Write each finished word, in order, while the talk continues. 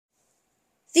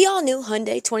The all-new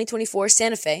Hyundai 2024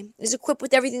 Santa Fe is equipped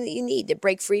with everything that you need to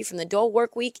break free from the dull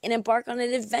work week and embark on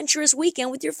an adventurous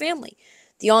weekend with your family.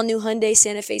 The all-new Hyundai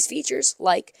Santa Fe's features,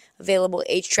 like available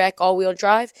H-Track all-wheel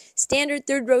drive, standard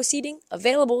third-row seating,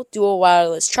 available dual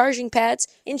wireless charging pads,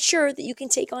 ensure that you can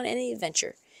take on any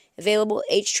adventure. Available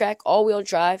H-Track all-wheel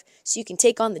drive so you can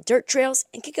take on the dirt trails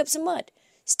and kick up some mud.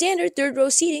 Standard third-row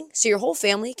seating so your whole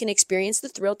family can experience the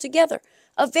thrill together.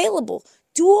 Available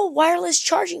dual wireless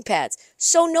charging pads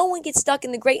so no one gets stuck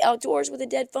in the great outdoors with a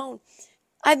dead phone.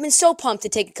 I've been so pumped to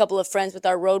take a couple of friends with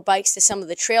our road bikes to some of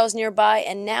the trails nearby,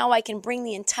 and now I can bring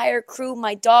the entire crew,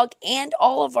 my dog, and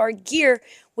all of our gear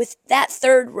with that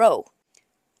third row.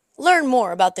 Learn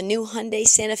more about the new Hyundai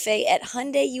Santa Fe at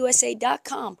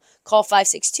HyundaiUSA.com. Call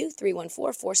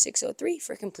 562-314-4603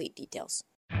 for complete details.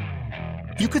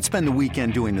 You could spend the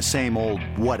weekend doing the same old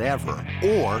whatever,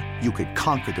 or you could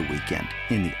conquer the weekend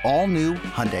in the all-new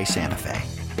Hyundai Santa Fe.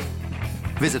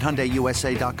 Visit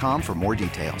HyundaiUSA.com for more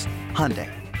details. Hyundai,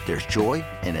 there's joy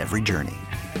in every journey.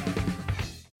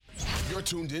 You're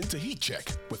tuned in to Heat Check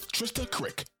with Trista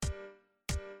Crick.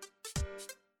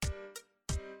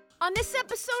 On this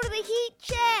episode of the Heat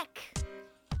Check,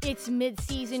 it's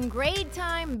mid-season grade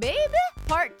time, baby.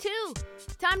 Part 2.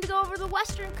 Time to go over the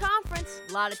Western Conference.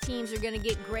 A lot of teams are going to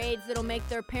get grades that'll make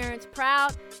their parents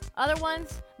proud. Other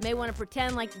ones may want to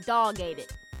pretend like the dog ate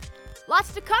it.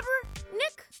 Lots to cover,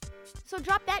 Nick. So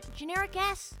drop that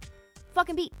generic-ass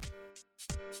fucking beat.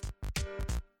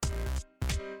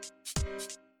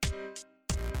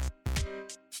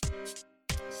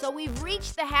 So we've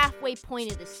reached the halfway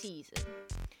point of the season.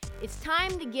 It's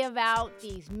time to give out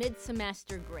these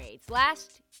mid-semester grades.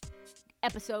 Last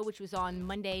episode, which was on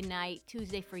Monday night,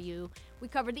 Tuesday for you, we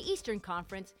covered the Eastern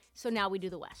Conference, so now we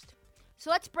do the West. So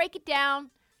let's break it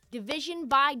down division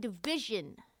by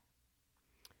division.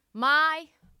 My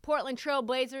Portland Trail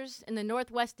Blazers in the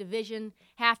Northwest Division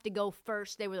have to go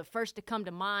first. They were the first to come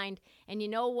to mind. And you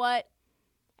know what?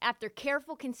 After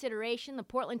careful consideration, the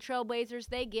Portland Trail Blazers,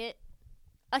 they get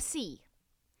a C.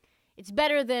 It's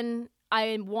better than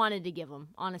I wanted to give them,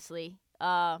 honestly,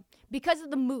 because of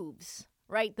the moves,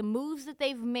 right? The moves that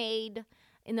they've made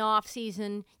in the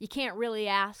offseason, you can't really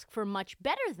ask for much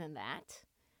better than that,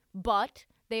 but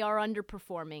they are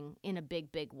underperforming in a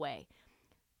big, big way.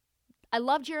 I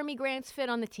love Jeremy Grant's fit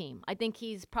on the team. I think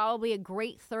he's probably a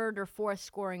great third or fourth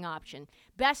scoring option.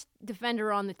 Best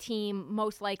defender on the team,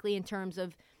 most likely in terms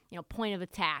of, point of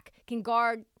attack. Can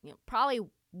guard, probably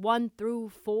 1 through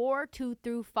 4, 2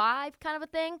 through 5 kind of a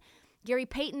thing. Gary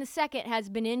Payton II has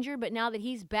been injured, but now that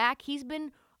he's back, he's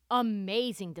been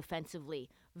amazing defensively.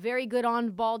 Very good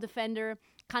on-ball defender,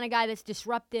 kind of guy that's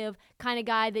disruptive, kind of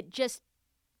guy that just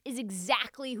is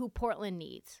exactly who Portland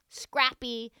needs.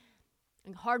 Scrappy,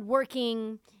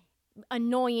 hardworking,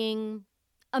 annoying,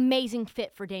 amazing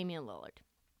fit for Damian Lillard.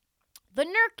 The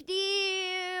Nurk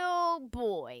deal,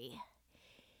 boy.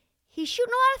 He's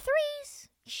shooting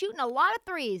a lot of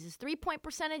threes. His three-point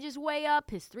percentage is way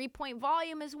up. His three-point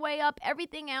volume is way up.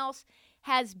 Everything else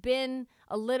has been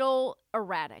a little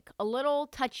erratic, a little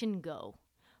touch and go.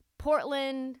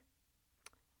 Portland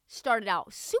started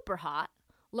out super hot.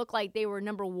 Looked like they were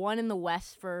number 1 in the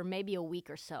West for maybe a week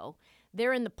or so.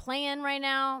 They're in the play-in right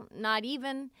now, not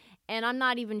even, and I'm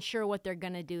not even sure what they're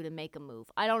going to do to make a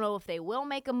move. I don't know if they will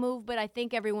make a move, but I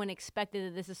think everyone expected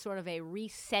that this is sort of a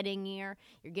resetting year.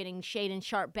 You're getting Shaedon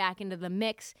Sharpe back into the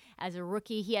mix as a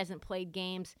rookie. He hasn't played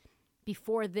games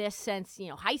before this since,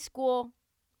 high school.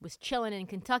 Was chilling in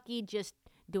Kentucky, just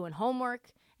doing homework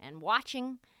and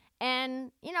watching.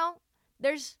 And,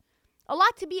 there's a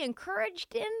lot to be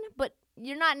encouraged in, but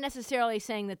you're not necessarily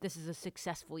saying that this is a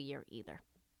successful year either.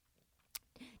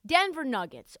 Denver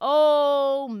Nuggets.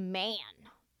 Oh, man.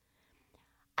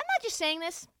 I'm not just saying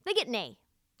this. They get an A.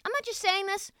 I'm not just saying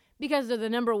this because they're the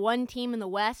number 1 team in the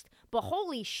West, but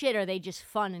holy shit are they just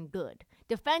fun and good.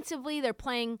 Defensively, they're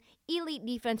playing elite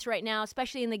defense right now,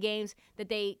 especially in the games that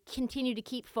they continue to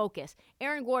keep focus.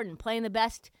 Aaron Gordon playing the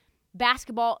best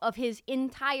basketball of his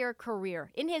entire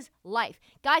career, in his life.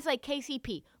 Guys like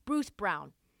KCP, Bruce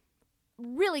Brown,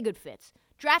 really good fits.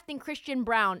 Drafting Christian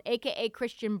Braun, a.k.a.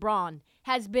 Christian Braun,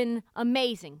 has been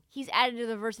amazing. He's added to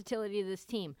the versatility of this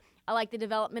team. I like the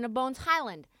development of Bones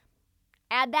Highland.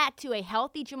 Add that to a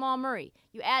healthy Jamal Murray.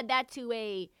 You add that to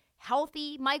a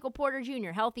healthy Michael Porter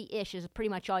Jr., healthy-ish is pretty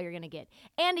much all you're going to get.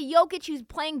 And a Jokic who's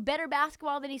playing better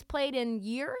basketball than he's played in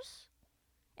years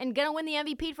and going to win the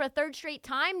MVP for a third straight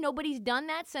time. Nobody's done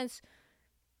that since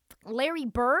Larry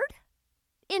Bird.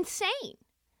 Insane.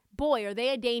 Boy, are they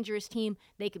a dangerous team.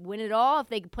 They could win it all if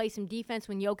they could play some defense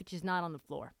when Jokic is not on the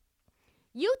floor.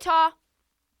 Utah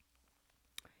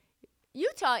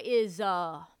is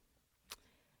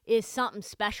is something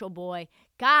special, boy.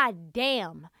 God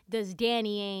damn, does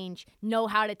Danny Ainge know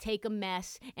how to take a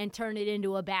mess and turn it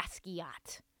into a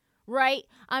Basquiat. Right?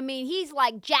 I mean, he's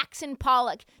like Jackson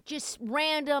Pollock, just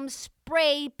random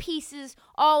spray pieces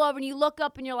all over, and you look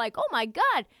up and you're like, oh my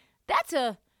God, that's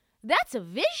a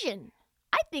vision.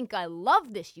 I think I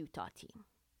love this Utah team.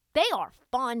 They are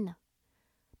fun.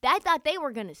 I thought they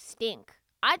were going to stink.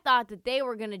 I thought that they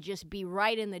were going to just be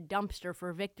right in the dumpster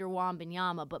for Victor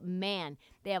Wembanyama, but man,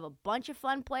 they have a bunch of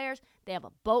fun players. They have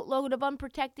a boatload of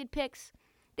unprotected picks.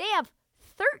 They have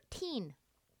 13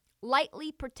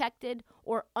 lightly protected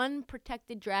or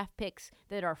unprotected draft picks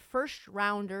that are first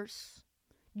rounders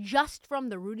just from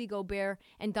the Rudy Gobert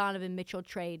and Donovan Mitchell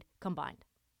trade combined.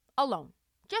 Alone,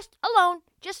 just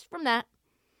from that.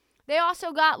 They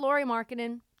also got Lauri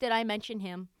Markkanen. Did I mention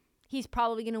him? He's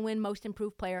probably going to win Most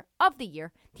Improved Player of the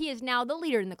Year. He is now the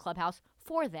leader in the clubhouse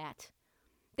for that.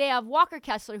 They have Walker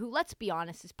Kessler, who, let's be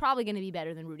honest, is probably going to be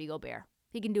better than Rudy Gobert.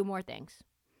 He can do more things.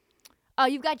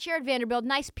 You've got Jared Vanderbilt,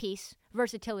 nice piece,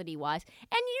 versatility-wise.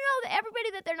 And you know that everybody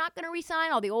that they're not going to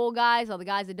re-sign, all the old guys, all the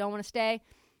guys that don't want to stay,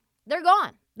 they're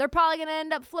gone. They're probably going to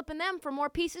end up flipping them for more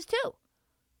pieces too.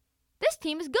 This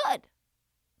team is good.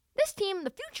 This team, the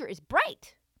future is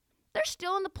bright. They're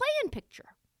still in the play-in picture.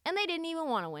 And they didn't even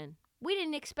want to win. We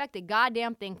didn't expect a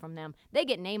goddamn thing from them. They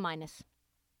get an A-. Minnesota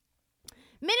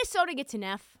gets an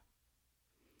F.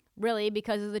 Really,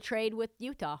 because of the trade with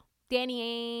Utah.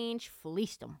 Danny Ainge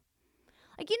fleeced them.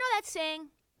 Like, you know that saying?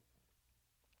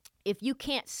 If you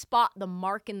can't spot the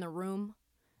mark in the room,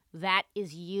 that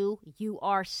is you. You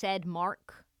are said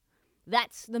mark.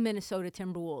 That's the Minnesota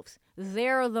Timberwolves.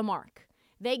 They're the mark.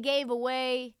 They gave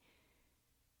away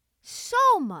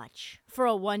so much for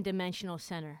a one-dimensional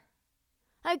center.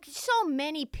 Like, so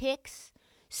many picks,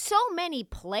 so many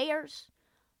players.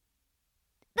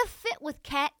 The fit with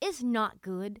Cat is not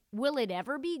good. Will it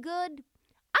ever be good?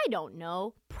 I don't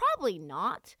know. Probably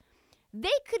not. They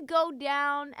could go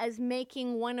down as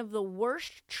making one of the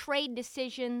worst trade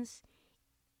decisions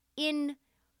in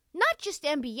not just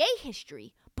NBA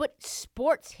history, but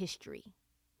sports history.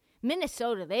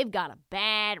 Minnesota, they've got a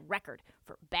bad record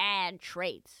for bad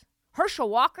trades. Herschel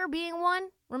Walker being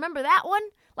one. Remember that one?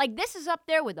 Like, this is up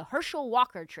there with the Herschel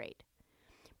Walker trade.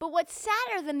 But what's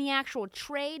sadder than the actual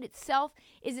trade itself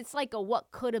is it's like a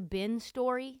what could have been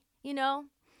story, you know?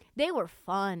 They were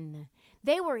fun.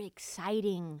 They were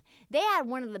exciting. They had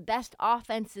one of the best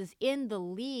offenses in the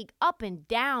league, up and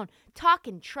down,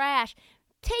 talking trash,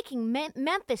 taking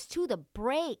Memphis to the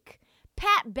break.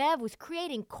 Pat Bev was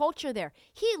creating culture there.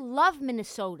 He loved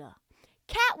Minnesota.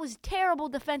 Cat was terrible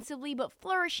defensively, but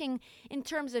flourishing in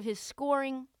terms of his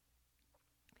scoring.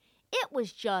 It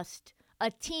was just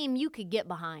a team you could get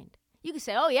behind. You could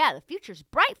say, oh yeah, the future's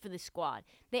bright for this squad.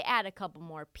 They add a couple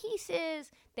more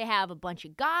pieces. They have a bunch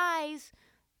of guys.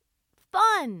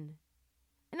 Fun.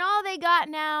 And all they got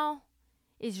now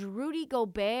is Rudy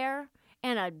Gobert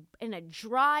and a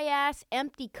dry-ass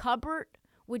empty cupboard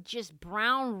with just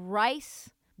brown rice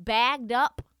bagged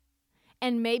up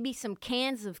and maybe some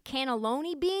cans of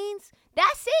cannelloni beans.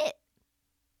 That's it.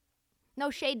 No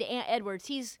shade to Ant Edwards.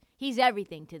 He's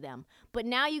everything to them. But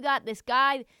now you got this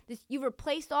guy. You've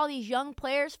replaced all these young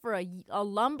players for a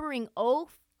lumbering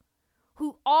oaf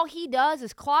who all he does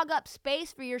is clog up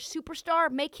space for your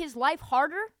superstar, make his life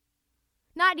harder,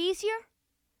 not easier.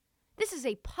 This is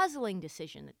a puzzling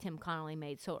decision that Tim Connelly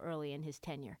made so early in his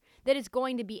tenure that is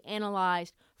going to be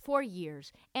analyzed for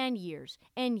years and years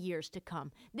and years to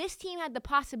come. This team had the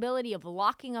possibility of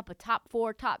locking up a top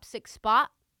 4, top 6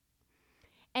 spot,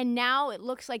 and now it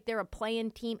looks like they're a play-in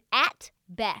team at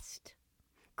best.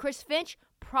 Chris Finch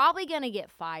probably going to get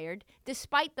fired,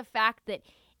 despite the fact that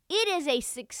it is a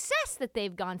success that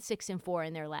they've gone 6-4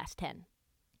 in their last 10.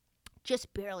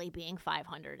 Just barely being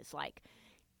 500 is like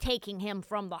taking him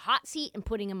from the hot seat and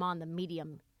putting him on the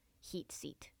medium heat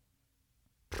seat.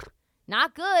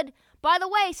 Not good. By the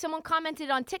way, someone commented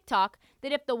on TikTok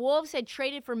that if the Wolves had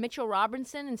traded for Mitchell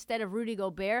Robinson instead of Rudy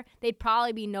Gobert, they'd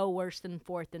probably be no worse than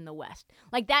 4th in the West.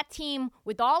 Like, that team,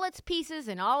 with all its pieces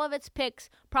and all of its picks,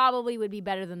 probably would be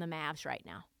better than the Mavs right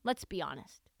now. Let's be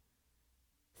honest.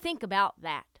 Think about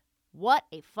that. What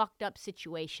a fucked up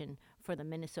situation for the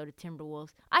Minnesota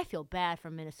Timberwolves. I feel bad for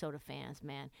Minnesota fans,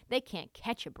 man. They can't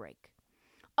catch a break.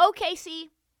 OKC.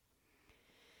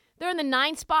 They're in the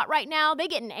 9th spot right now. They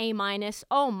get an A-.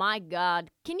 Oh, my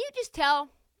God. Can you just tell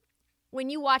when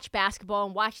you watch basketball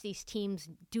and watch these teams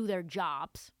do their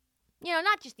jobs, you know,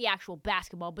 not just the actual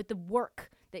basketball, but the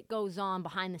work that goes on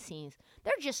behind the scenes.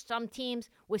 They're just some teams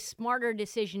with smarter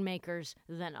decision makers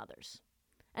than others.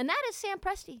 And that is Sam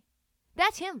Presti.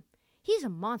 That's him. He's a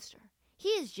monster. He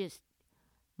is just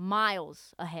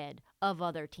miles ahead of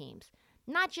other teams.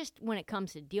 Not just when it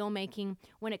comes to deal making,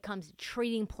 when it comes to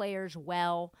treating players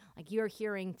well. Like you're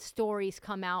hearing stories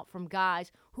come out from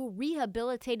guys who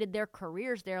rehabilitated their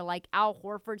careers there, like Al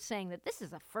Horford saying that this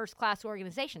is a first-class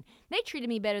organization. They treated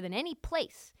me better than any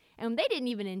place, and they didn't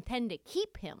even intend to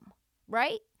keep him,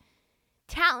 right?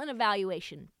 Talent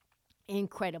evaluation,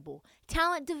 incredible.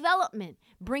 Talent development,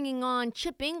 bringing on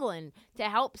Chip England to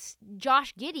help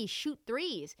Josh Giddey shoot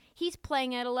threes. He's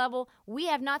playing at a level we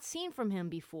have not seen from him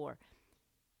before.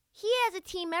 He has a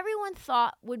team everyone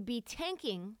thought would be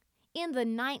tanking in the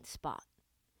 9th spot.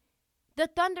 The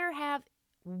Thunder have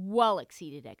well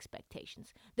exceeded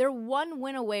expectations. They're 1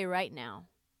 win away right now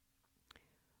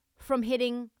from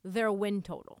hitting their win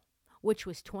total, which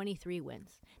was 23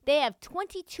 wins. They have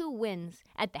 22 wins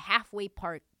at the halfway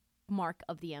mark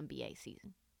of the NBA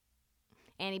season.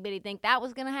 Anybody think that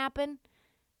was going to happen?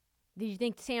 Did you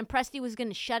think Sam Presti was going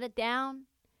to shut it down?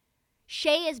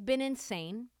 Shea has been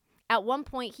insane. At one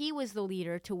point, he was the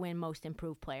leader to win Most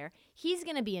Improved Player. He's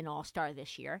going to be an all-star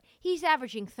this year. He's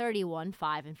averaging 31,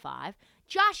 5, and 5.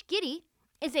 Josh Giddey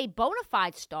is a bona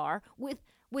fide star with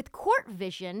court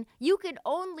vision you could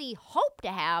only hope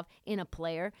to have in a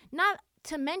player, not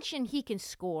to mention he can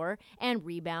score and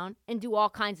rebound and do all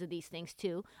kinds of these things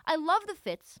too. I love the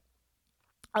fits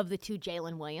of the 2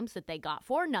 Jalen Williams that they got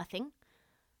for nothing.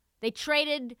 They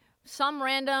traded some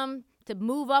random to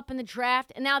move up in the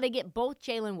draft, and now they get both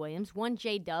Jalen Williams, one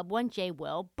J-Dub, one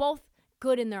J-Will, both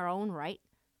good in their own right.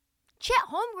 Chet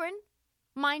Holmgren,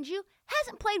 mind you,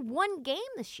 hasn't played 1 game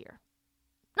this year.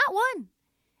 Not one.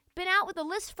 Been out with a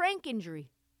Liz Frank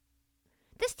injury.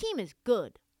 This team is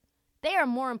good. They are,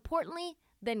 more importantly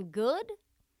than good,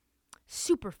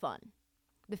 super fun.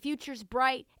 The future's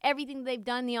bright. Everything they've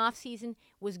done in the offseason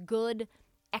was good,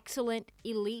 excellent,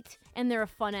 elite, and they're a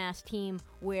fun-ass team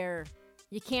where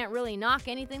you can't really knock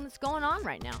anything that's going on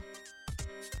right now.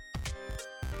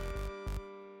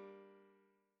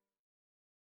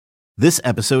 This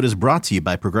episode is brought to you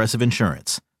by Progressive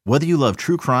Insurance. Whether you love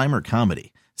true crime or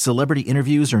comedy, celebrity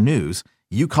interviews or news,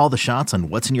 you call the shots on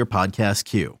what's in your podcast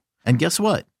queue. And guess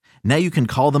what? Now you can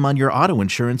call them on your auto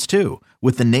insurance too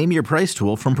with the Name Your Price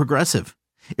tool from Progressive.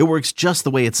 It works just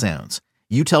the way it sounds.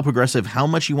 You tell Progressive how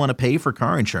much you want to pay for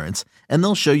car insurance, and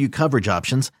they'll show you coverage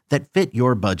options that fit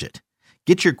your budget.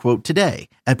 Get your quote today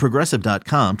at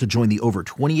Progressive.com to join the over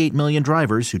 28 million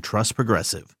drivers who trust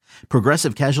Progressive.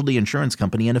 Progressive Casualty Insurance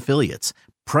Company and Affiliates.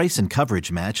 Price and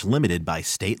coverage match limited by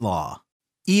state law.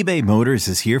 eBay Motors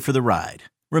is here for the ride.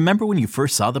 Remember when you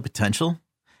first saw the potential?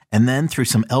 And then through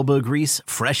some elbow grease,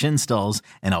 fresh installs,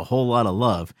 and a whole lot of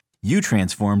love, you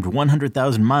transformed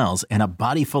 100,000 miles and a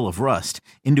body full of rust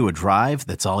into a drive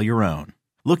that's all your own.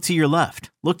 Look to your left.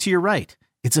 Look to your right.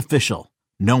 It's official.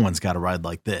 No one's got a ride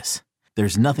like this.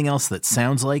 There's nothing else that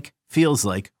sounds like, feels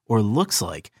like, or looks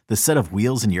like the set of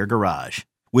wheels in your garage.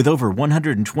 With over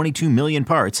 122 million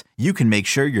parts, you can make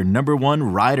sure your number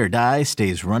one ride or die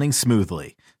stays running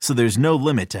smoothly, so there's no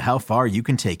limit to how far you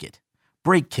can take it.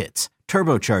 Brake kits,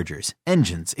 turbochargers,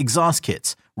 engines, exhaust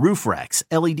kits, roof racks,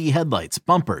 LED headlights,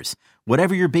 bumpers,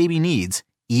 whatever your baby needs,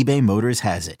 eBay Motors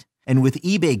has it. And with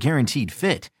eBay Guaranteed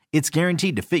Fit, it's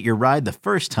guaranteed to fit your ride the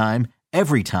first time,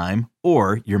 every time,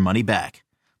 or your money back.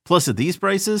 Plus, at these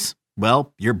prices,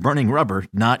 well, you're burning rubber,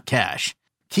 not cash.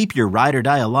 Keep your ride or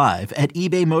die alive at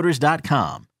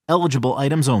ebaymotors.com. Eligible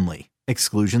items only.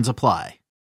 Exclusions apply.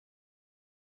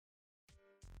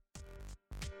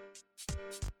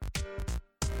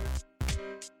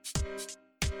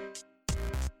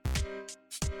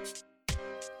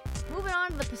 Moving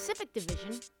on to the Pacific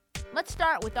Division, let's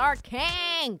start with our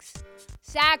Kings.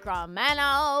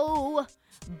 Sacramento,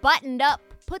 buttoned up,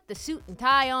 put the suit and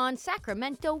tie on,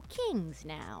 Sacramento Kings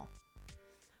now.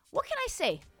 What can I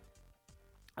say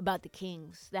about the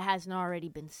Kings that hasn't already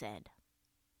been said?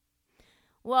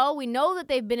 Well, we know that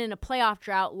they've been in a playoff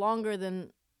drought longer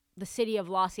than the city of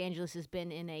Los Angeles has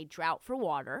been in a drought for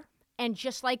water. And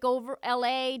just like over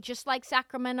LA, just like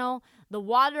Sacramento, the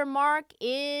water mark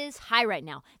is high right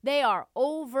now. They are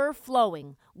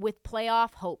overflowing with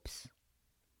playoff hopes.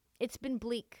 It's been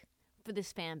bleak for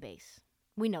this fan base.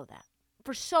 We know that.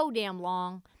 For so damn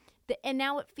long. And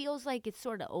now it feels like it's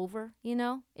sort of over, you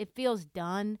know? It feels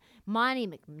done. Monty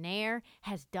McNair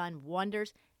has done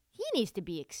wonders. He needs to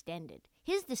be extended.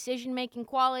 His decision-making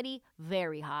quality,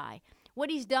 very high. What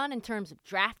he's done in terms of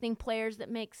drafting players that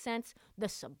make sense, the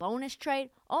Sabonis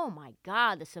trade, oh my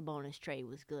God, the Sabonis trade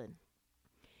was good.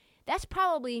 The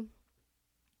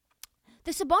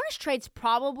Sabonis trade's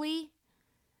probably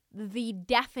the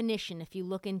definition, if you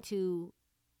look into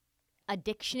a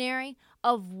dictionary,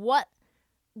 of what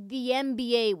the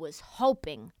NBA was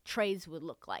hoping trades would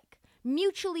look like.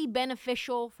 Mutually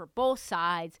beneficial for both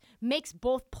sides, makes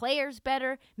both players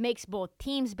better, makes both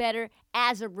teams better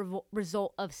as a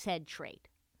result of said trade,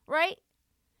 right?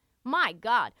 My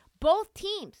God, both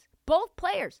teams, both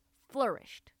players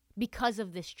flourished because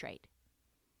of this trade.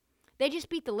 They just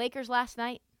beat the Lakers last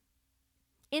night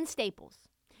in Staples.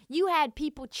 You had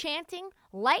people chanting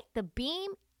 "Light the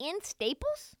beam" in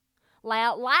Staples,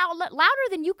 louder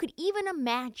than you could even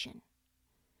imagine.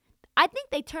 I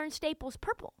think they turned Staples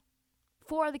purple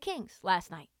for the Kings last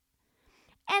night.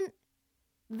 And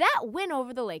that win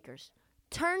over the Lakers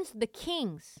turns the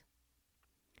Kings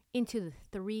into the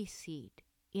 3 seed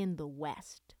in the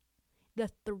West. The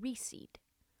 3 seed.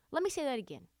 Let me say that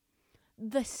again.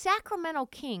 The Sacramento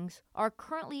Kings are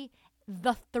currently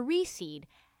the 3 seed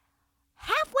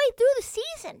halfway through the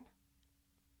season.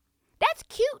 That's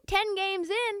cute. 10 games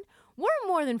in. We're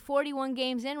more than 41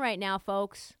 games in right now,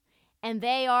 folks. And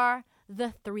they are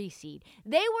the 3 seed.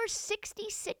 They were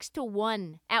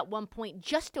 66-1 at one point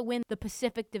just to win the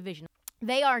Pacific Division.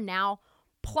 They are now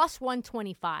plus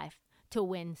 125 to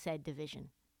win said division.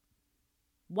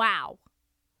 Wow.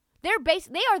 They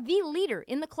are the leader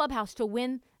in the clubhouse to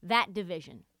win that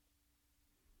division.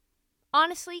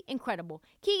 Honestly, incredible.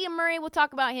 Keegan Murray, we'll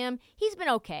talk about him. He's been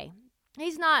okay.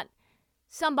 He's not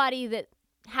somebody that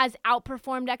has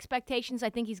outperformed expectations.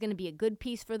 I think he's going to be a good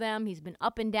piece for them. He's been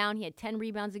up and down. He had 10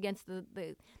 rebounds against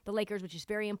the Lakers, which is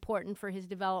very important for his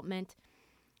development.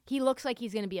 He looks like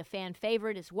he's going to be a fan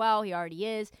favorite as well. He already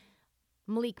is.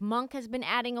 Malik Monk has been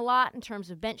adding a lot in terms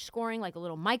of bench scoring, like a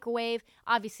little microwave.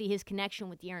 Obviously, his connection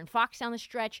with De'Aaron Fox down the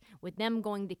stretch, with them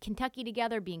going to Kentucky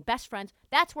together, being best friends,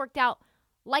 that's worked out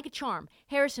like a charm.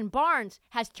 Harrison Barnes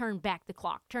has turned back the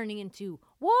clock, turning into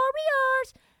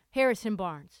Warriors. Harrison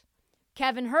Barnes.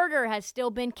 Kevin Huerter has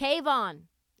still been Kayvon,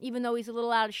 even though he's a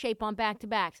little out of shape on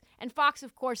back-to-backs. And Fox,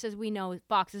 of course, as we know,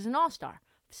 Fox is an all-star.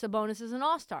 Sabonis is an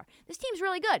all-star. This team's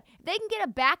really good. If they can get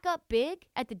a backup big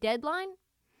at the deadline,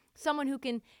 someone who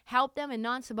can help them in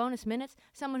non-Sabonis minutes,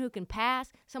 someone who can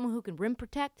pass, someone who can rim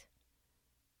protect.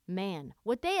 Man,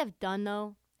 what they have done,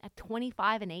 though, at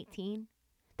 25-18,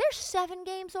 they're 7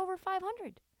 games over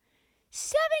 500.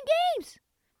 7 games!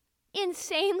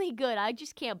 Insanely good. I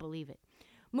just can't believe it.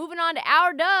 Moving on to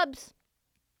our Dubs.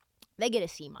 They get a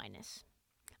C-.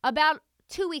 About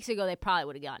 2 weeks ago, they probably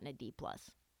would have gotten a D+.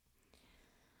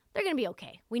 They're going to be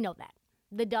okay. We know that.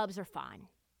 The Dubs are fine.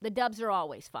 The Dubs are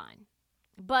always fine.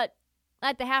 But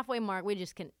at the halfway mark, we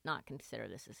just cannot consider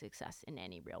this a success in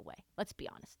any real way. Let's be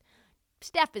honest.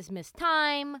 Steph has missed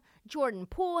time. Jordan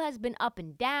Poole has been up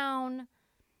and down.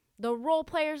 The role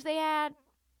players they had,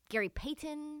 Gary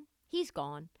Payton, he's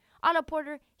gone. Otto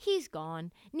Porter, he's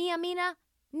gone. Nia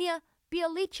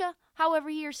Bjelica, however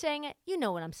you're saying it, you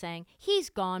know what I'm saying. He's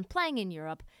gone, playing in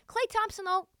Europe. Klay Thompson,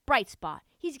 though, bright spot.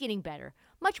 He's getting better.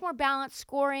 Much more balanced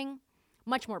scoring.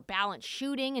 Much more balanced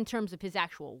shooting in terms of his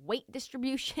actual weight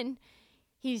distribution.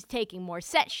 He's taking more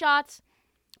set shots,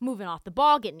 moving off the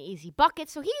ball, getting easy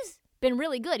buckets. So he's been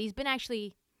really good. He's been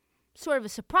actually sort of a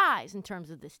surprise in terms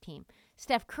of this team.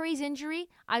 Steph Curry's injury,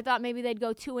 I thought maybe they'd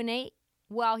go 2-8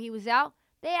 while he was out.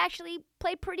 They actually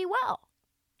played pretty well.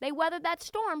 They weathered that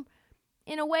storm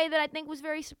in a way that I think was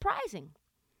very surprising.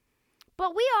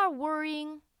 But we are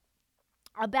worrying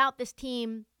about this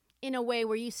team in a way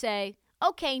where you say,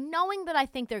 okay, knowing that I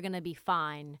think they're going to be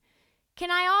fine,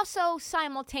 can I also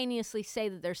simultaneously say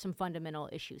that there's some fundamental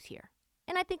issues here?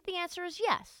 And I think the answer is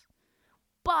yes.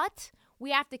 But we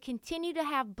have to continue to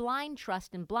have blind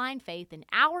trust and blind faith in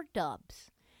our Dubs.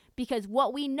 Because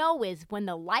what we know is when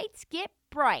the lights get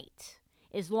bright,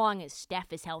 as long as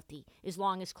Steph is healthy, as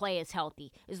long as Klay is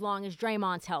healthy, as long as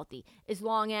Draymond's healthy, as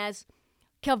long as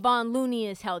Kevon Looney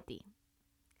is healthy,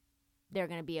 they're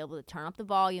going to be able to turn up the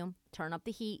volume, turn up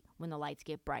the heat when the lights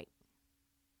get bright.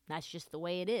 That's just the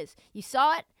way it is. You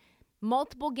saw it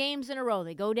multiple games in a row.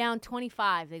 They go down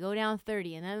 25, they go down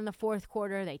 30, and then in the fourth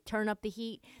quarter, they turn up the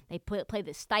heat. They play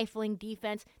the stifling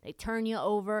defense. They turn you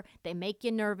over. They make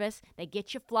you nervous. They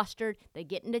get you flustered. They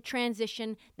get into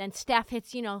transition. Then Steph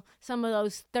hits, some of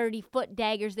those 30-foot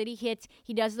daggers that he hits.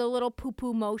 He does the little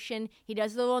poo-poo motion. He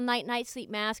does the little night-night sleep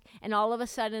mask, and all of a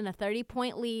sudden, a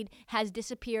 30-point lead has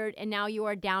disappeared, and now you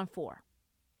are down 4.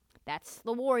 That's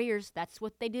the Warriors. That's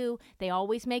what they do. They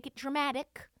always make it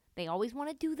dramatic. They always want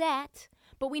to do that,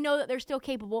 but we know that they're still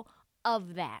capable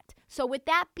of that. So with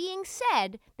that being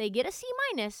said, they get a C-.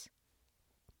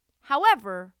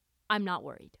 However, I'm not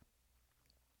worried.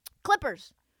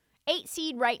 Clippers, 8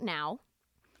 seed right now.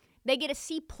 They get a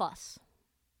C+.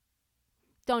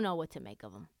 Don't know what to make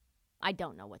of them. I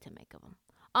don't know what to make of them.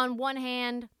 On one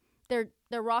hand, their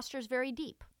roster is very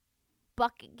deep.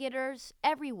 bucket getters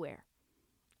everywhere.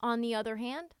 On the other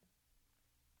hand,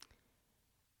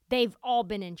 they've all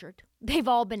been injured. They've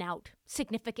all been out.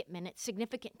 Significant minutes,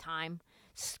 significant time.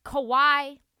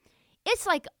 Kawhi, it's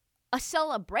like a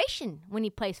celebration when he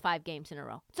plays 5 games in a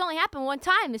row. It's only happened one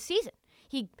time this season.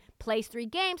 He plays 3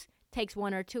 games, takes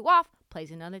 1 or 2 off, plays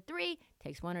another 3,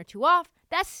 takes 1 or 2 off.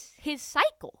 That's his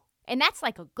cycle. And that's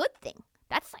like a good thing.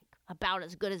 That's like about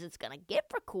as good as it's going to get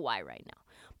for Kawhi right now.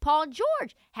 Paul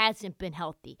George hasn't been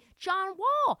healthy. John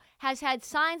Wall has had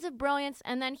signs of brilliance,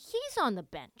 and then he's on the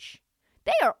bench.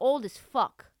 They are old as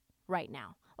fuck right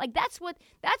now. Like, that's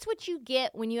what you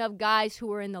get when you have guys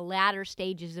who are in the latter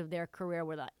stages of their career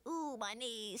where they're like, ooh, my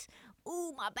knees,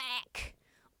 ooh, my back,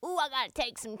 ooh, I got to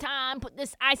take some time, put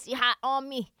this icy hot on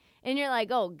me. And you're like,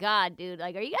 oh, God, dude,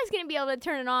 like, are you guys going to be able to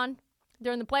turn it on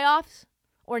during the playoffs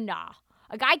or nah?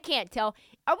 Like, I can't tell.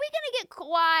 Are we going to get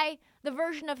Kawhi, the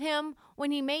version of him,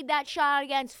 when he made that shot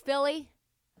against Philly?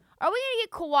 Are we going to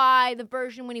get Kawhi, the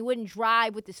version when he wouldn't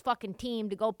drive with his fucking team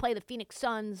to go play the Phoenix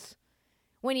Suns,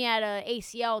 when he had an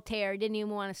ACL tear, didn't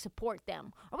even want to support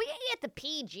them? Are we going to get the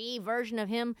PG version of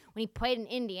him when he played in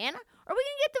Indiana? Or are we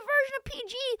going to get the version of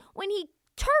PG when he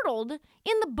turtled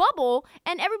in the bubble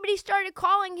and everybody started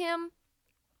calling him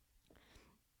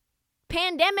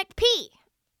Pandemic P?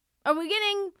 Are we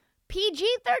getting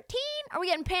PG-13? Are we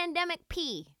getting Pandemic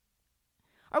P?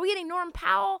 Are we getting Norm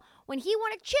Powell when he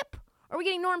won a chip? Are we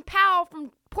getting Norm Powell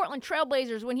from Portland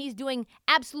Trailblazers when he's doing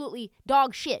absolutely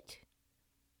dog shit?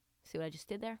 See what I just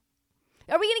did there?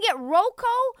 Are we going to get Rocco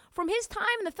from his time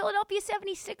in the Philadelphia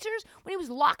 76ers when he was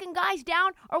locking guys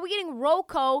down? Are we getting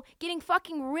Rocco getting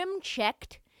fucking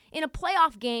rim-checked in a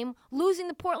playoff game, losing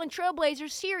the Portland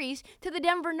Trailblazers series to the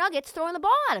Denver Nuggets, throwing the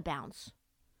ball out of bounds?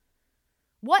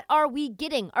 What are we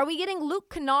getting? Are we getting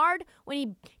Luke Kennard when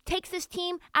he takes this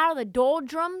team out of the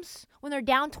doldrums when they're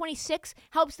down 26,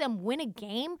 helps them win a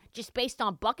game just based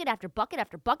on bucket after bucket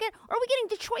after bucket? Or are we getting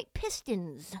Detroit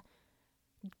Pistons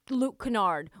Luke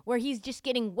Kennard where he's just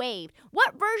getting waived?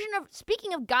 What version of,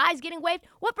 speaking of guys getting waived,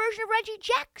 what version of Reggie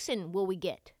Jackson will we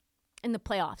get in the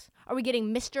playoffs? Are we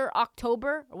getting Mr.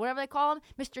 October or whatever they call him,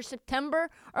 Mr. September?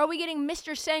 Or are we getting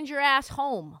Mr. Send Your Ass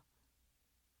Home?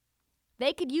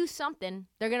 They could use something.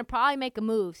 They're going to probably make a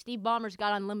move. Steve Ballmer's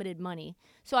got unlimited money,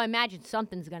 so I imagine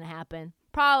something's going to happen.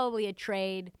 Probably a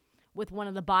trade with one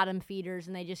of the bottom feeders,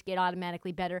 and they just get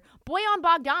automatically better. Bojan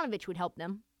Bogdanovic would help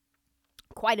them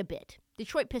quite a bit.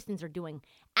 Detroit Pistons are doing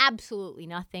absolutely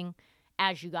nothing,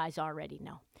 as you guys already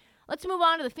know. Let's move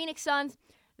on to the Phoenix Suns.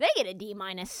 They get a D-.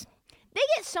 They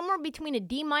get somewhere between a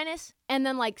D- and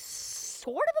then like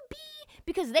sort of a B,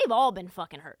 because they've all been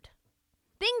fucking hurt.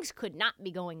 Things could not be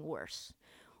going worse.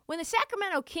 When the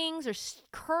Sacramento Kings are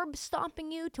curb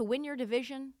stomping you to win your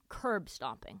division, curb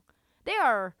stomping. They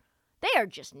are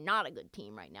just not a good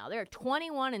team right now. They're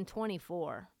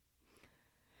 21-24.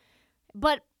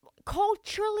 But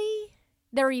culturally,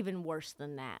 they're even worse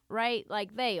than that, right?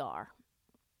 Like they are.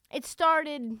 It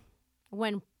started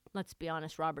when, let's be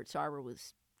honest, Robert Sarver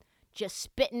was just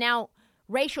spitting out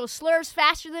racial slurs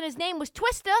faster than his name was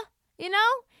Twista, you know?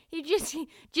 He just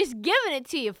giving it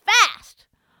to you fast.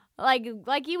 Like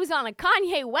he was on a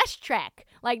Kanye West track.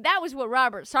 Like that was what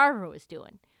Robert Sarver was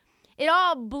doing. It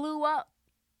all blew up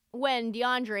when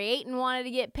DeAndre Ayton wanted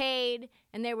to get paid,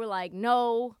 and they were like,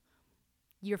 no,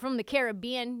 you're from the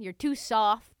Caribbean, you're too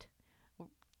soft.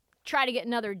 Try to get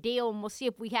another deal, and we'll see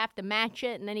if we have to match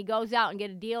it. And then he goes out and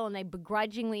get a deal, and they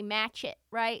begrudgingly match it,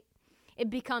 right? It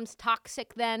becomes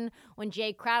toxic then when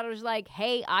Jay Crowder's like,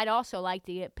 hey, I'd also like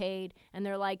to get paid. And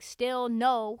they're like, still,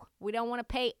 no, we don't want to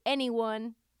pay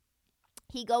anyone.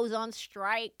 He goes on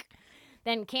strike.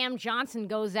 Then Cam Johnson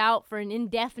goes out for an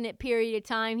indefinite period of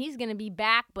time. He's going to be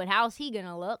back, but how's he going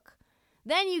to look?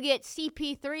 Then you get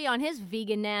CP3 on his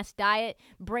vegan-ass diet,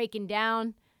 breaking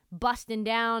down, busting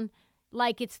down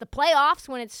like it's the playoffs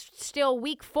when it's still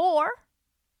week 4.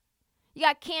 You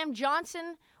got Cam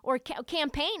Johnson, or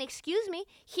Campaign, excuse me.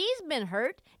 He's been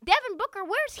hurt. Devin Booker,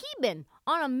 where's he been?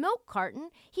 On a milk carton.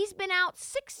 He's been out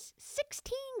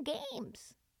 16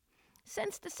 games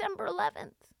since December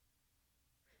 11th.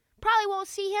 Probably won't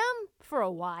see him for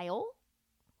a while.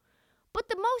 But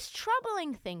the most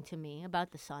troubling thing to me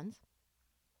about the Suns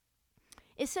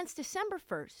is since December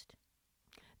 1st,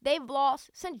 they've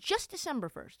lost, since just December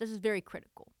 1st, this is very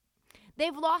critical,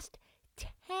 they've lost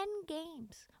 10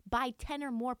 games by 10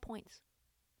 or more points,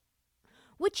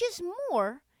 which is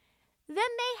more than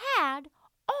they had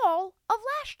all of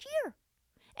last year.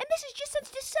 And this is just since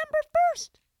December 1st.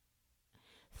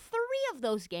 3 of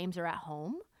those games are at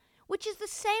home, which is the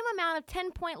same amount of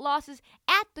 10-point losses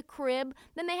at the crib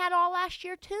than they had all last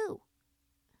year, too.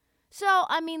 So,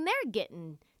 I mean, they're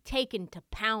getting taken to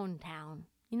Pound Town.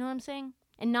 You know what I'm saying?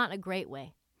 And not in a great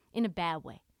way. In a bad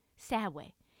way. Sad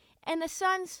way. And the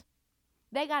Suns,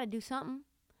 they got to do something.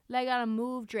 They got to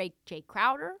move Jay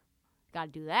Crowder. Got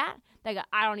to do that.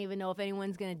 I don't even know if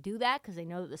anyone's going to do that because they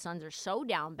know that the Suns are so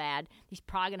down bad. He's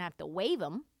probably going to have to waive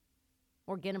him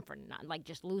or get him for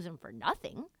just lose him for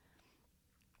nothing.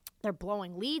 They're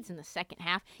blowing leads in the second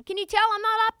half. Can you tell I'm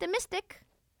not optimistic?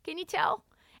 Can you tell?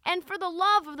 And for the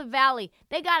love of the Valley,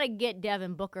 they got to get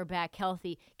Devin Booker back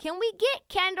healthy. Can we get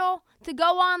Kendall to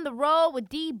go on the road with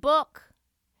D-Book?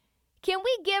 Can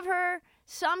we give her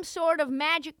some sort of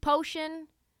magic potion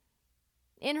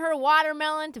in her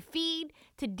watermelon to feed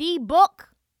to D-Book?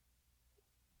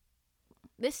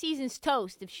 This season's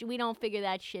toast if we don't figure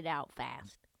that shit out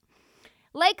fast.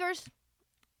 Lakers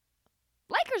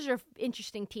are an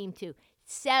interesting team too.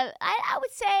 I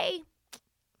would say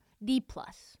D+.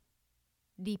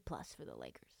 D+ for the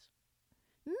Lakers.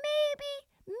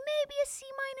 Maybe a C-.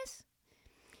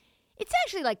 It's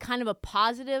actually like kind of a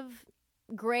positive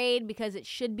grade because it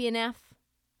should be an F.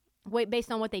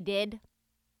 Based on what they did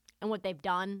and what they've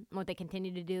done and what they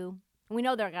continue to do. And we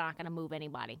know they're not going to move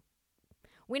anybody.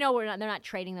 We know they're not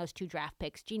trading those 2 draft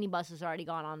picks. Jeannie Buss has already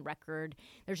gone on record.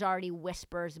 There's already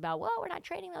whispers about, well, we're not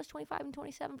trading those 25 and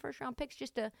 27 first-round picks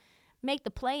just to make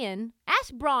the play-in.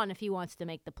 Ask Braun if he wants to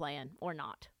make the play-in or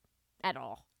not at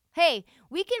all. Hey,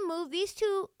 we can move these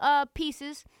 2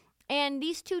 pieces and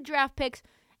these 2 draft picks,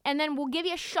 and then we'll give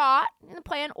you a shot in the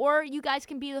play-in, or you guys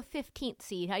can be the 15th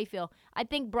seed. How you feel? I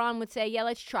think Braun would say, yeah,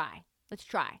 let's try. Let's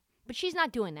try. But she's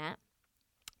not doing that.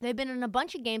 They've been in a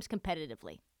bunch of games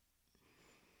competitively.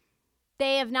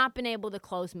 They have not been able to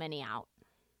close many out.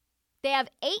 They have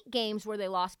 8 games where they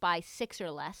lost by 6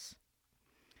 or less.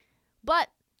 But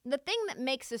the thing that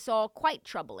makes this all quite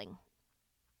troubling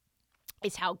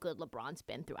is how good LeBron's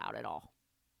been throughout it all.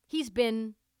 He's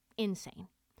been insane.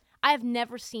 I have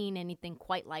never seen anything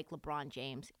quite like LeBron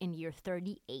James in year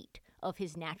 38 of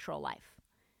his natural life.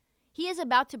 He is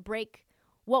about to break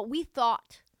what we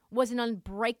thought was an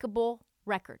unbreakable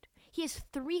record. He is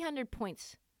 300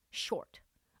 points short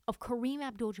of Kareem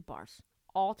Abdul-Jabbar's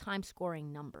all-time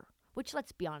scoring number, which,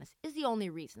 let's be honest, is the only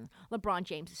reason LeBron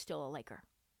James is still a Laker.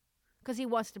 Because he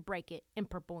wants to break it in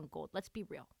purple and gold. Let's be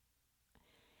real.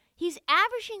 He's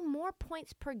averaging more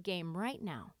points per game right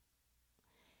now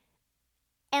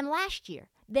and last year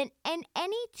than in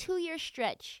any 2-year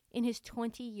stretch in his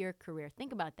 20-year career.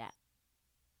 Think about that.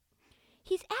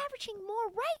 He's averaging more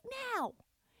right now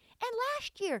and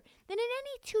last year than in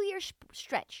any 2-year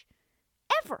stretch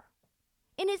ever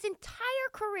in his entire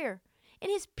career, in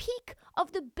his peak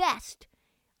of the best,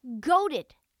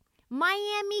 goated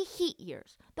Miami Heat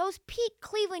years, those peak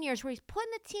Cleveland years where he's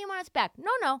putting the team on his back.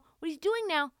 No, what he's doing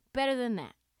now, better than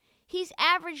that. He's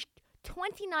averaged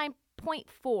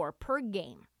 29.4 per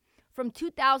game from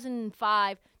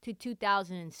 2005 to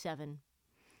 2007,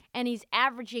 and he's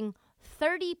averaging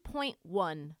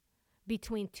 30.1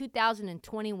 between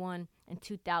 2021 and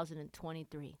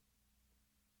 2023.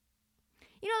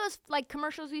 You know those like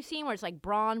commercials we've seen where it's like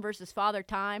Braun versus Father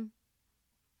Time?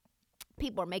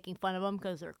 People are making fun of them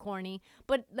because they're corny,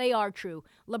 but they are true.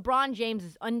 LeBron James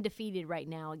is undefeated right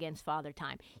now against Father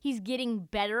Time. He's getting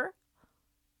better,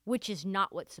 which is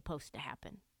not what's supposed to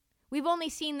happen. We've only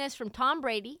seen this from Tom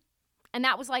Brady, and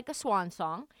that was like a swan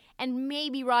song, and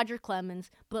maybe Roger Clemens,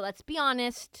 but let's be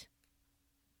honest.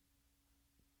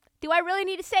 Do I really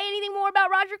need to say anything more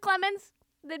about Roger Clemens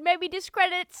that maybe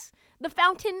discredits the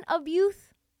fountain of youth?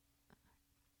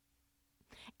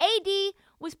 AD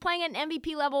was playing an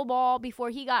MVP level ball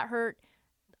before he got hurt.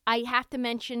 I have to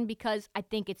mention because I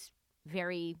think it's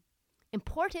very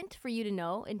important for you to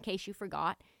know in case you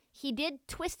forgot. He did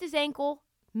twist his ankle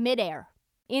midair,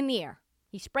 in the air.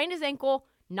 He sprained his ankle,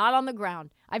 not on the ground.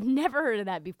 I've never heard of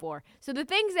that before. So the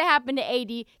things that happen to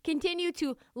AD continue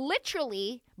to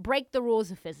literally break the rules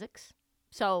of physics.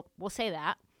 So we'll say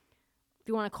that. If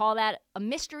you want to call that a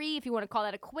mystery, if you want to call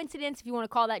that a coincidence, if you want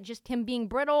to call that just him being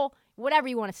brittle, whatever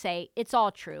you want to say, it's all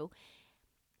true.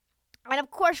 And of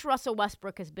course, Russell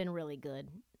Westbrook has been really good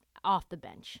off the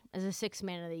bench. As a 6th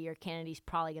Man of the Year candidate, he's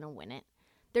probably going to win it.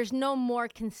 There's no more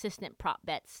consistent prop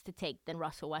bets to take than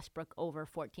Russell Westbrook over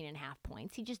 14.5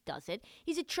 points. He just does it.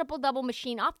 He's a triple-double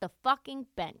machine off the fucking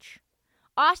bench.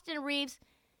 Austin Reeves,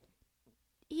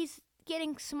 he's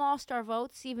getting small star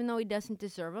votes, even though he doesn't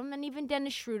deserve them. And even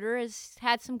Dennis Schroeder has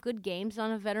had some good games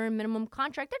on a veteran minimum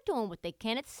contract. They're doing what they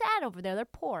can. It's sad over there. They're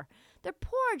poor. They're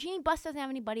poor. Jeannie Buss doesn't have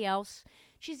anybody else.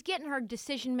 She's getting her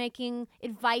decision-making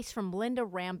advice from Linda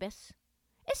Rambis.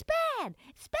 It's bad.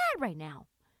 It's bad right now.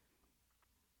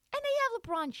 And they have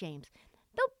LeBron James.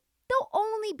 they'll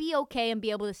only be okay and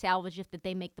be able to salvage if that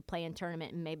they make the play-in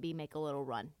tournament and maybe make a little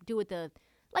run. Do it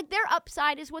like their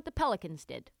upside is what the Pelicans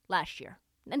did last year.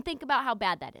 And think about how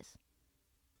bad that is.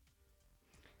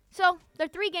 So, they're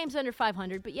 3 games under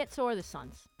 500, but yet so are the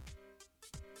Suns.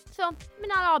 So,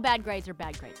 not all bad grades are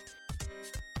bad grades.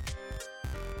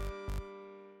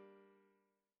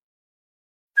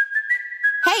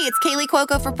 Hey, it's Kaylee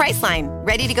Cuoco for Priceline.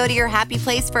 Ready to go to your happy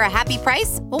place for a happy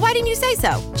price? Well, why didn't you say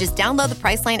so? Just download the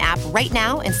Priceline app right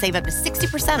now and save up to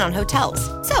 60% on hotels.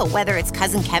 So whether it's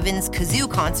Cousin Kevin's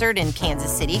Kazoo Concert in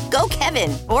Kansas City, go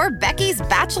Kevin, or Becky's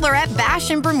Bachelorette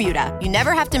Bash in Bermuda, you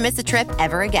never have to miss a trip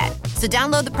ever again. So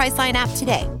download the Priceline app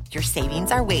today. Your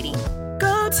savings are waiting.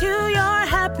 Go to your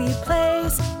happy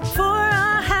place for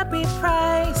a happy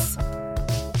price.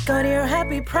 Go to your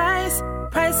happy price,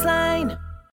 Priceline.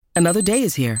 Another day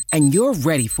is here, and you're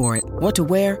ready for it. What to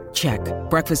wear? Check.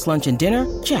 Breakfast, lunch, and dinner?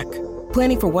 Check.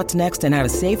 Planning for what's next and how to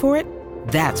save for it?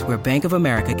 That's where Bank of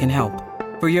America can help.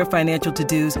 For your financial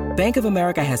to-dos, Bank of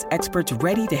America has experts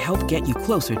ready to help get you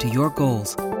closer to your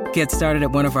goals. Get started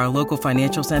at one of our local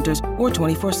financial centers or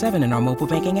 24/7 in our mobile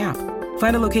banking app.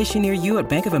 Find a location near you at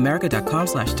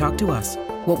bankofamerica.com/talktous.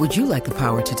 What would you like the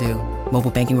power to do?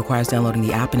 Mobile banking requires downloading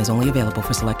the app and is only available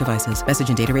for select devices. Message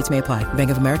and data rates may apply.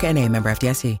 Bank of America NA, member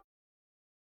FDIC.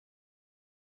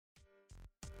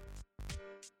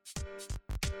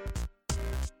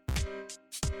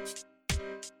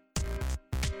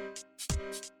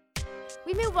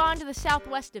 We move on to the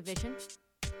Southwest Division.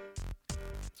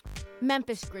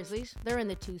 Memphis Grizzlies, they're in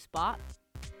the 2 spot.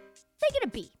 They get a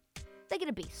B. They get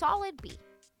a B. Solid B.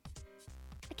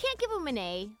 I can't give them an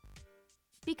A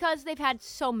because they've had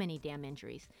so many damn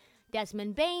injuries.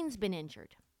 Desmond Bane's been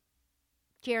injured.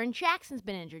 Jaren Jackson's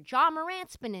been injured. Ja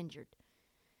Morant's been injured.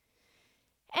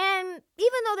 And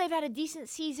even though they've had a decent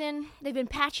season, they've been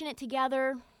patching it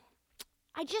together,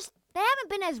 they haven't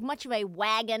been as much of a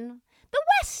wagon. The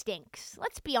West stinks.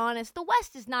 Let's be honest. The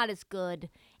West is not as good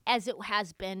as it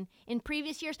has been in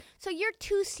previous years. So your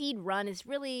 2 seed run is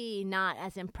really not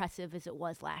as impressive as it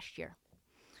was last year.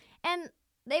 And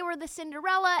they were the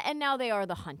Cinderella, and now they are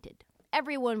the hunted.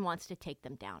 Everyone wants to take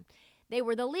them down. They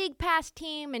were the league pass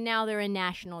team, and now they're a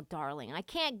national darling. I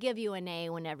can't give you an A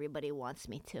when everybody wants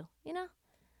me to, you know?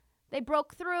 They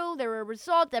broke through. They're a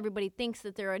result. Everybody thinks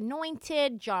that they're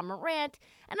anointed. Ja Morant.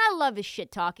 And I love his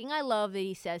shit talking. I love that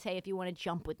he says, hey, if you want to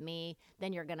jump with me,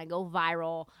 then you're going to go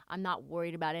viral. I'm not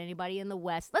worried about anybody in the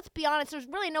West. Let's be honest. There's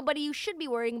really nobody you should be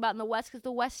worrying about in the West because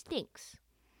the West stinks.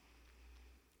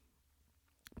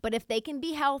 But if they can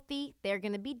be healthy, they're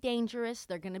going to be dangerous.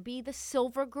 They're going to be the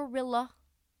silver gorilla,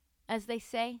 as they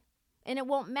say. And it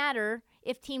won't matter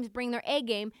if teams bring their A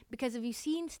game because have you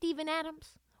seen Steven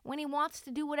Adams? When he wants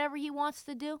to do whatever he wants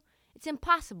to do, it's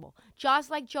impossible. Jaws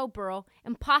like Joe Burrow,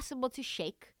 impossible to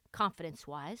shake,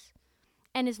 confidence-wise.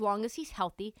 And as long as he's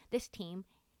healthy, this team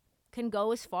can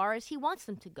go as far as he wants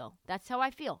them to go. That's how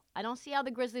I feel. I don't see how the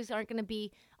Grizzlies aren't going to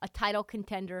be a title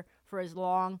contender for as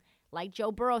long. Like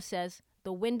Joe Burrow says,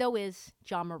 the window is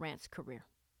Ja Morant's career.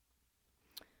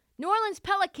 New Orleans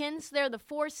Pelicans, they're the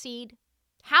 4 seed.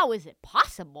 How is it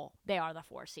possible they are the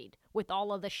 4 seed with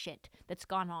all of the shit that's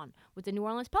gone on with the New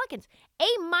Orleans Pelicans? A-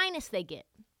 they get.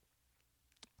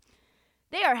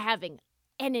 They are having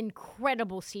an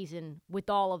incredible season with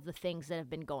all of the things that have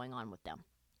been going on with them.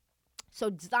 So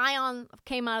Zion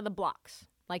came out of the blocks,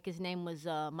 like his name was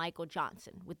Michael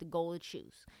Johnson, with the gold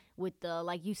shoes, with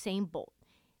like Usain Bolt,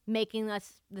 making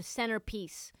us the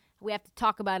centerpiece. We have to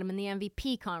talk about him in the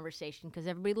MVP conversation because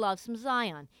everybody loves some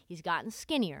Zion. He's gotten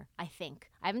skinnier, I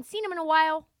think. I haven't seen him in a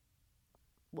while.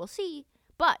 We'll see.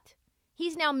 But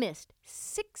he's now missed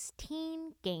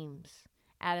 16 games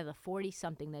out of the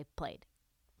 40-something they've played.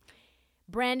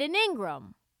 Brandon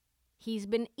Ingram, he's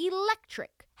been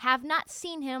electric. Have not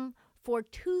seen him for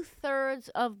 2/3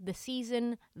 of the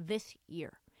season this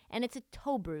year. And it's a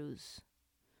toe bruise.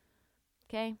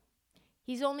 Okay?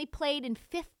 He's only played in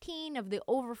 15 of the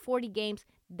over 40 games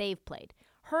they've played.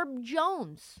 Herb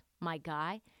Jones, my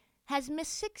guy, has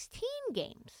missed 16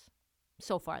 games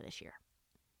so far this year.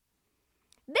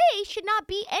 They should not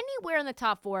be anywhere in the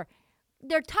top 4.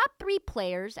 Their top 3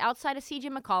 players, outside of C.J.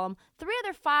 McCollum, 3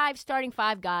 of their starting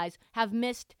 5 guys have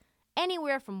missed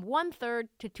anywhere from 1/3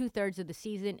 to 2/3 of the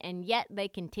season, and yet they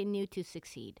continue to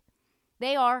succeed.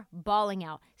 They are balling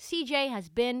out. C.J. has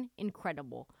been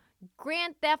incredible.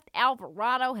 Grand Theft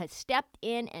Alvarado has stepped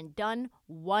in and done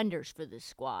wonders for this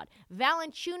squad.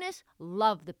 Valanciunas,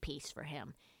 love the piece for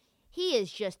him. He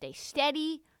is just a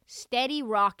steady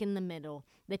rock in the middle.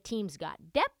 The team's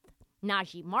got depth.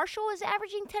 Najee Marshall is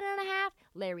averaging 10.5.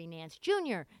 Larry Nance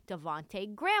Jr.,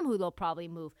 Devontae Graham, who they'll probably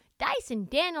move. Dyson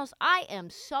Daniels, I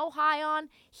am so high on.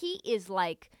 He is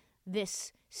like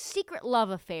this secret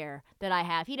love affair that I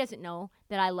have. He doesn't know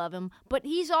that I love him, but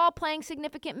he's all playing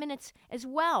significant minutes as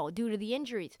well due to the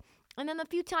injuries. And then the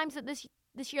few times that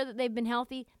this year that they've been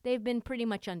healthy, they've been pretty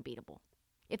much unbeatable.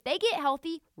 If they get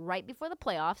healthy right before the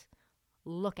playoffs,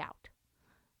 look out.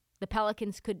 The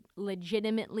Pelicans could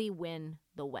legitimately win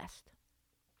the West.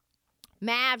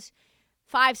 Mavs,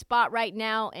 5 spot right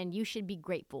now, and you should be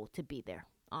grateful to be there,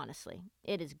 honestly.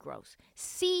 It is gross.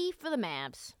 C for the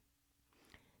Mavs.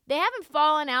 They haven't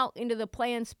fallen out into the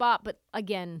play-in spot, but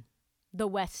again, the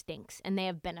West stinks, and they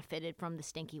have benefited from the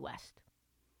stinky West.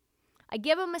 I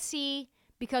give them a C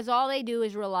because all they do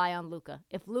is rely on Luka.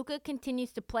 If Luka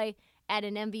continues to play at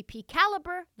an MVP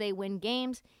caliber, they win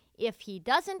games. If he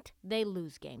doesn't, they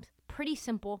lose games. Pretty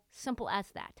simple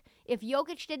as that. If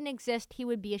Jokic didn't exist, he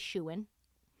would be a shoo-in.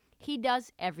 He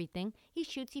does everything. He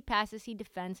shoots, he passes, he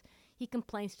defends, he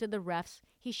complains to the refs,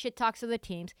 he shit-talks to the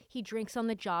teams, he drinks on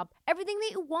the job. Everything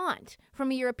that you want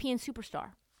from a European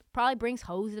superstar. Probably brings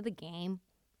hoes to the game.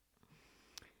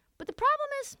 But the problem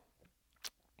is,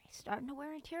 he's starting to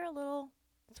wear and tear a little.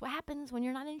 That's what happens when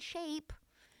you're not in shape.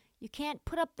 You can't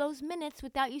put up those minutes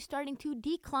without you starting to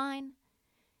decline.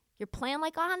 You're playing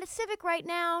like a Honda Civic right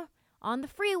now. On the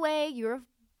freeway, you're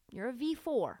a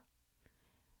V4.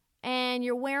 And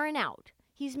you're wearing out.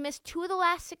 He's missed 2 of the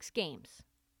last 6 games.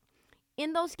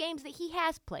 In those games that he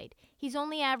has played, he's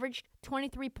only averaged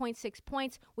 23.6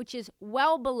 points, which is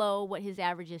well below what his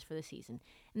average is for the season.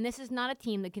 And this is not a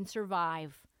team that can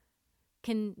survive,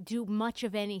 can do much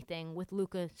of anything with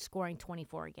Luka scoring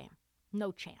 24 a game.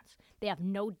 No chance. They have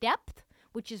no depth,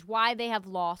 which is why they have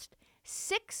lost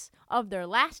 6 of their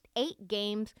last 8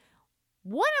 games.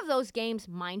 One of those games,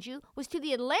 mind you, was to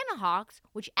the Atlanta Hawks,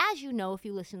 which, as you know, if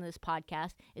you listen to this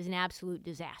podcast, is an absolute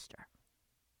disaster.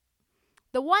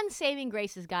 The one saving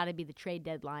grace has got to be the trade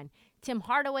deadline. Tim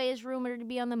Hardaway is rumored to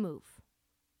be on the move.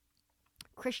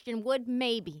 Christian Wood,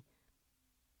 maybe.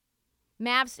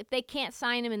 Mavs, if they can't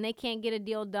sign him and they can't get a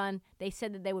deal done, they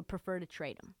said that they would prefer to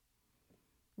trade him.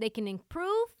 They can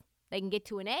improve, they can get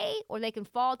to an A, or they can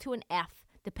fall to an F,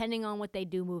 depending on what they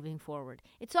do moving forward.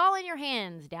 It's all in your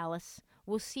hands, Dallas.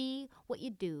 We'll see what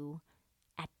you do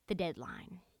at the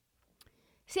deadline.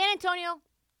 San Antonio,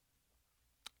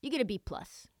 you get a B+.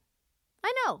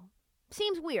 I know,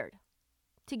 seems weird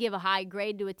to give a high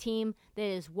grade to a team that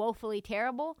is woefully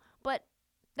terrible, but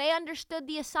they understood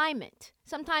the assignment.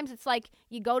 Sometimes it's like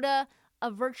you go to a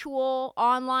virtual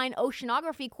online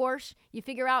oceanography course, you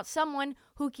figure out someone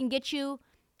who can get you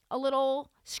a little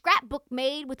scrapbook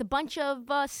made with a bunch of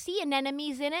sea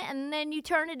anemones in it, and then you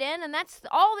turn it in, and that's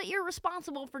all that you're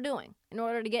responsible for doing in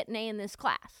order to get an A in this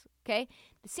class, okay?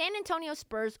 The San Antonio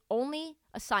Spurs' only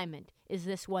assignment is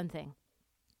this one thing.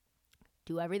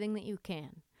 Do everything that you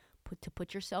can to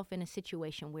put yourself in a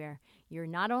situation where you're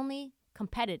not only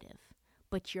competitive,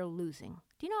 but you're losing.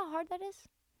 Do you know how hard that is?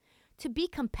 To be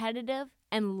competitive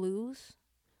and lose,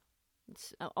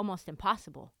 it's almost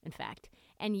impossible, in fact.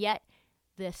 And yet,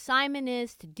 the assignment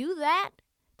is to do that,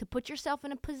 to put yourself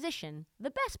in a position,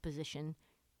 the best position,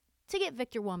 to get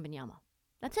Victor Wembanyama.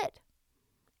 That's it.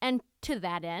 And to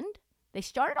that end, they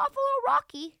started off a little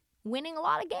rocky, winning a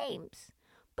lot of games.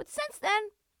 But since then,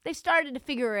 they started to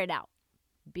figure it out.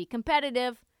 Be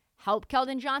competitive, help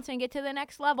Keldon Johnson get to the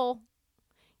next level,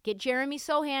 get Jeremy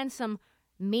Sohan some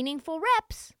meaningful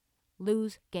reps,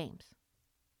 lose games.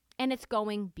 And it's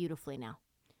going beautifully now.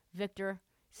 Victor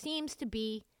seems to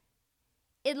be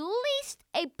at least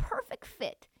a perfect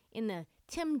fit in the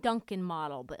Tim Duncan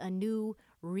model, but a new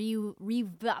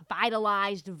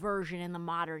revitalized version in the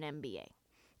modern NBA.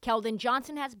 Keldon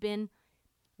Johnson has been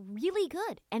really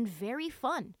good and very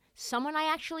fun. Someone I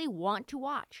actually want to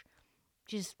watch,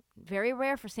 which is very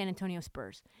rare for San Antonio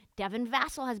Spurs. Devin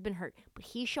Vassell has been hurt, but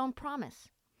he's shown promise.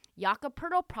 Jakob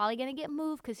Poeltl probably going to get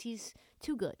moved because he's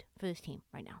too good for this team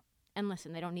right now. And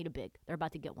listen, they don't need a big. They're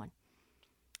about to get one.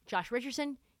 Josh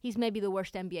Richardson, he's maybe the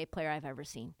worst NBA player I've ever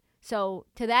seen. So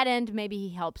to that end, maybe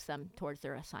he helps them towards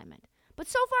their assignment. But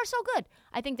so far, so good.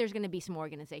 I think there's going to be some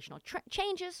organizational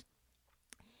changes.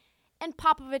 And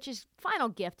Popovich's final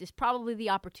gift is probably the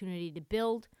opportunity to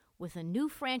build with a new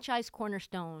franchise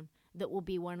cornerstone that will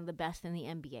be one of the best in the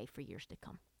NBA for years to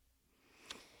come.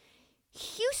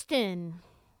 Houston,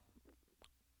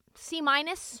 C-,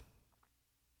 I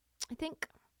think.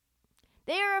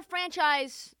 They're a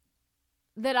franchise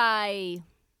that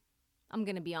I'm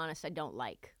going to be honest, I don't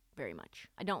like very much.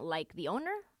 I don't like the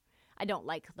owner. I don't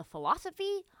like the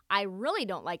philosophy. I really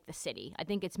don't like the city. I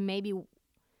think it's maybe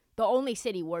the only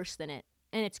city worse than it,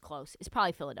 and it's close. It's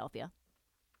probably Philadelphia.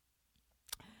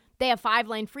 They have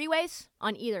 5-lane freeways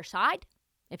on either side.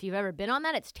 If you've ever been on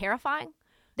that, it's terrifying.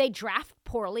 They draft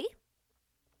poorly.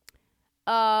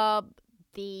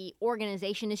 The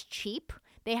organization is cheap.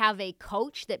 They have a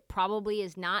coach that probably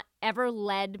has not ever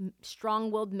led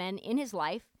strong-willed men in his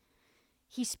life.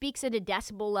 He speaks at a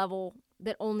decibel level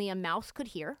that only a mouse could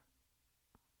hear.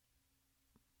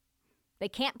 They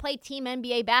can't play team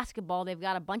NBA basketball. They've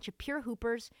got a bunch of pure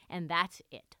hoopers, and that's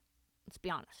it. Let's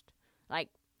be honest. Like,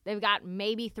 they've got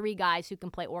maybe 3 guys who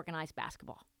can play organized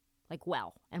basketball, like,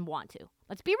 well, and want to.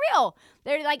 Let's be real.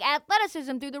 They're, like,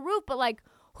 athleticism through the roof, but, like,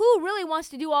 who really wants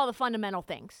to do all the fundamental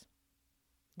things?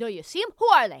 Do you see them? Who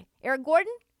are they? Eric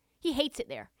Gordon? He hates it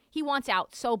there. He wants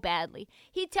out so badly.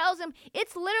 He tells him,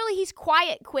 it's literally, he's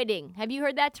quiet quitting. Have you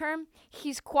heard that term?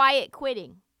 He's quiet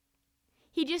quitting.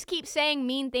 He just keeps saying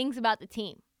mean things about the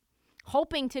team,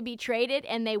 hoping to be traded,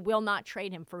 and they will not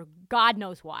trade him for God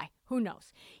knows why. Who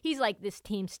knows? He's like, this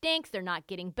team stinks. They're not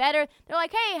getting better. They're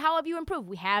like, hey, how have you improved?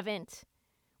 We haven't.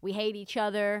 We hate each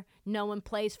other. No one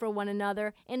plays for one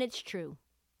another. And it's true.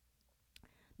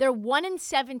 They're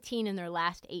 1-17 in their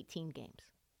last 18 games.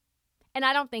 And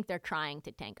I don't think they're trying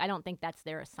to tank. I don't think that's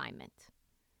their assignment.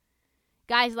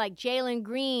 Guys like Jalen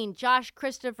Green, Josh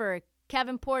Christopher,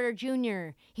 Kevin Porter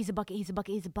Jr., he's a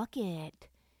bucket.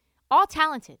 All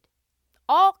talented.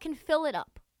 All can fill it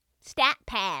up. Stat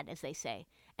pad, as they say.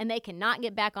 And they cannot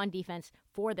get back on defense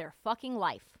for their fucking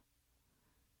life.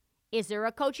 Is there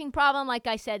a coaching problem? Like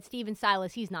I said, Steven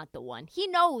Silas, he's not the one. He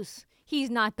knows he's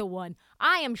not the one.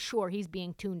 I am sure he's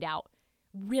being tuned out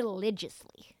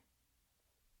religiously.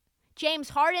 James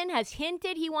Harden has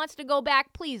hinted he wants to go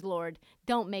back. Please, Lord,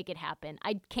 don't make it happen.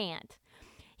 I can't.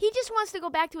 He just wants to go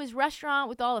back to his restaurant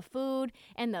with all the food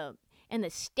and the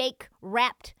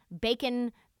steak-wrapped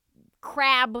bacon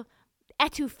crab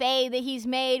etouffee that he's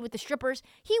made with the strippers.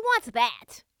 He wants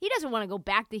that. He doesn't want to go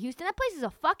back to Houston. That place is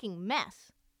a fucking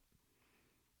mess.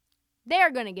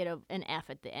 They're going to get an F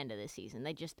at the end of the season.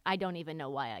 I don't even know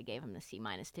why I gave them the C-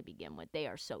 to begin with. They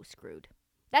are so screwed.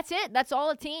 That's it. That's all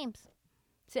the teams.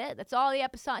 That's it. That's all the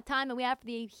episode time that we have for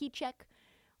the Heat Check.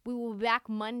 We will be back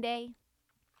Monday.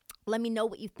 Let me know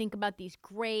what you think about these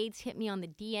grades. Hit me on the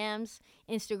DMs,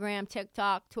 Instagram,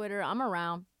 TikTok, Twitter. I'm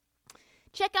around.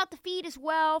 Check out the feed as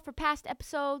well for past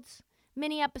episodes,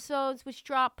 mini episodes, which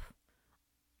drop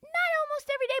not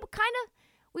almost every day, but kind of.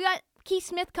 We got Keith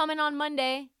Smith coming on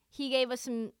Monday. He gave us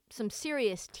some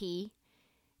serious tea.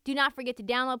 Do not forget to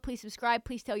download. Please subscribe.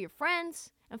 Please tell your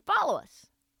friends. And follow us.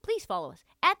 Please follow us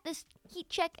at This Heat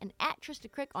Check and at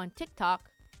Trista Crick on TikTok,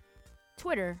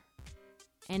 Twitter,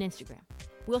 and Instagram.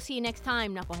 We'll see you next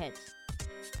time, knuckleheads.